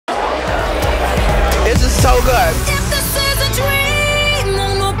so good. If this is a dream,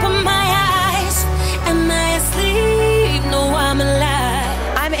 then open my eyes. Am I asleep? No, I'm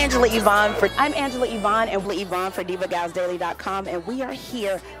alive. I'm Angela-yvonne for DivaGalsDaily.com, and we are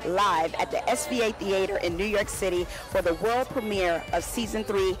here live at the SVA Theater in New York City for the world premiere of Season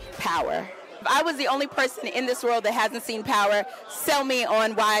 3, Power. If I was the only person in this world that hasn't seen Power, sell me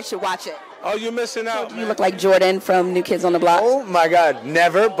on why I should watch it. Oh, you're missing out. You look like Jordan from New Kids on the Block. Oh my God,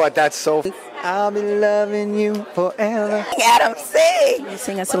 never, but that's so. I'll be loving you forever. Adam, sing. You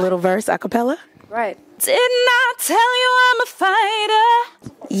sing us a little verse a cappella? Right. Didn't I tell you I'm a fighter?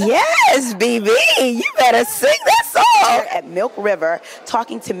 Yes, BB, you better sing that song. At Milk River,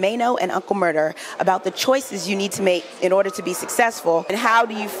 talking to Mano and Uncle Murder about the choices you need to make in order to be successful, and how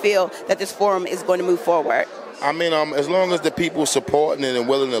do you feel that this forum is going to move forward? I mean, as long as the people supporting it and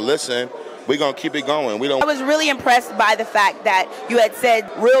willing to listen, we're going to keep it going. I was really impressed by the fact that you had said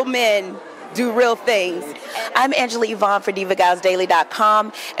real men do real things. I'm Angela-yvonne for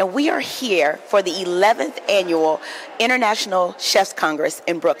DivaGalsDaily.com, and we are here for the 11th Annual International Chefs Congress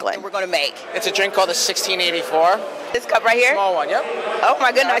in Brooklyn. We're going to make. It's a drink called the 1684. This cup right here? Small one, yep. Oh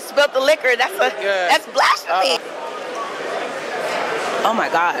my goodness, I spilled the liquor. That's blasphemy. Oh my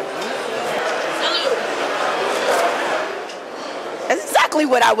God. That's exactly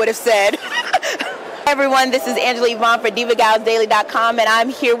what I would have said. Everyone, this is Angela-yvonne for DivaGalsDaily.com, and I'm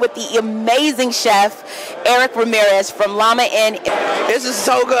here with the amazing chef, Eric Ramirez from Llama Inn. This is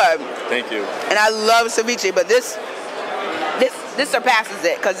so good. Thank you. And I love ceviche, but this surpasses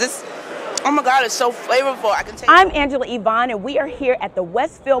it, because this, oh my God, it's so flavorful. I can taste. I'm Angela-yvonne, and we are here at the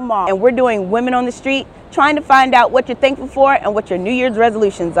Westfield Mall, and we're doing Women on the Street, trying to find out what you're thankful for and what your New Year's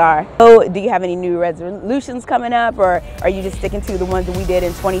resolutions are. So, do you have any new resolutions coming up, or are you just sticking to the ones that we did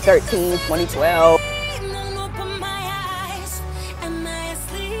in 2013, 2012?